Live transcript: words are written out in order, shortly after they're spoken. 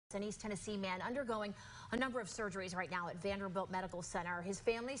An East Tennessee man undergoing a number of surgeries right now at Vanderbilt Medical Center. His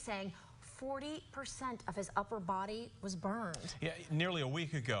family saying 40% of his upper body was burned. Yeah, nearly a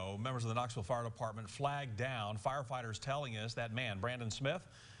week ago, members of the Knoxville Fire Department flagged down firefighters telling us that man, Brandon Smith,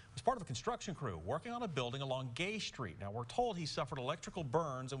 was part of a construction crew working on a building along Gay Street. Now, we're told he suffered electrical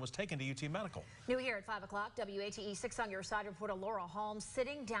burns and was taken to UT Medical. New here at 5 o'clock, WATE 6 on your side reporter Laura Holmes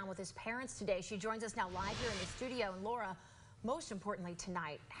sitting down with his parents today. She joins us now live here in the studio. And Laura, most importantly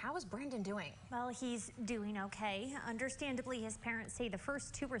tonight, how is Brandon doing? Well, he's doing okay. Understandably, his parents say the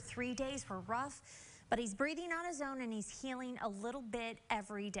first 2 or 3 days were rough, but he's breathing on his own and he's healing a little bit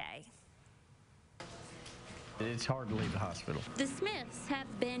every day. It's hard to leave the hospital. The Smiths have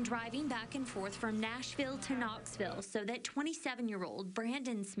been driving back and forth from Nashville to Knoxville so that 27-year-old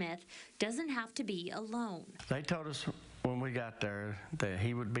Brandon Smith doesn't have to be alone. They told us when we got there that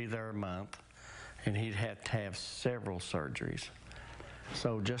he would be there a month and he'd have to have several surgeries.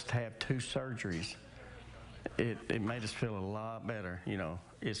 So just to have 2 surgeries, it made us feel a lot better. You know,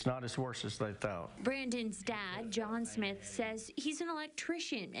 it's not as worse as they thought. Brandon's dad, John Smith, says he's an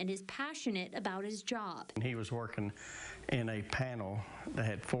electrician and is passionate about his job. He was working in a panel that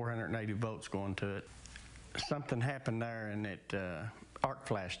had 480 volts going to it. Something happened there and it arc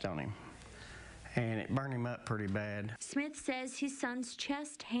flashed on him, and it burned him up pretty bad. Smith says his son's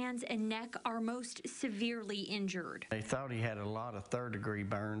chest, hands, and neck are most severely injured. They thought he had a lot of 3rd-degree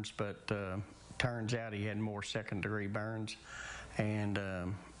burns, but turns out he had more 2nd-degree burns, and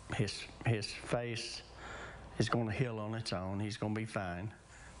his face is going to heal on its own. He's going to be fine.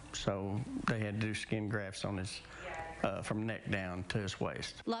 So they had to do skin grafts on his from neck down to his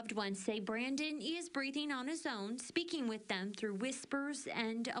waist. Loved ones say Brandon is breathing on his own, speaking with them through whispers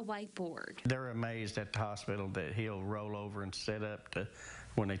and a whiteboard. They're amazed at the hospital that he'll roll over and sit up to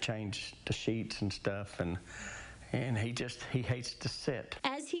when they change the sheets and stuff, and he hates to sit.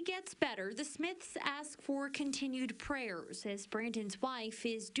 As he gets better, the Smiths ask for continued prayers as Brandon's wife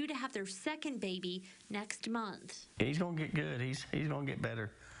is due to have their 2nd baby next month. He's going to get good. He's going to get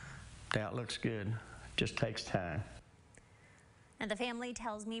better. The outlook's good. Just takes time. And the family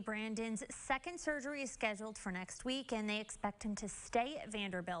tells me Brandon's 2nd surgery is scheduled for next week, and they expect him to stay at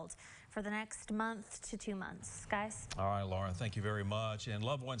Vanderbilt for the next month to 2 months. Guys? All right, Lauren, thank you very much. And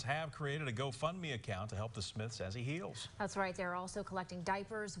loved ones have created a GoFundMe account to help the Smiths as he heals. That's right. They're also collecting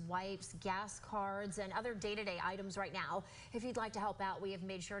diapers, wipes, gas cards, and other day-to-day items right now. If you'd like to help out, we have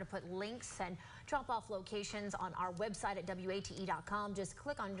made sure to put links and drop-off locations on our website at WATE.com. Just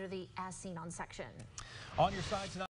click under the As Seen On section. On your side tonight.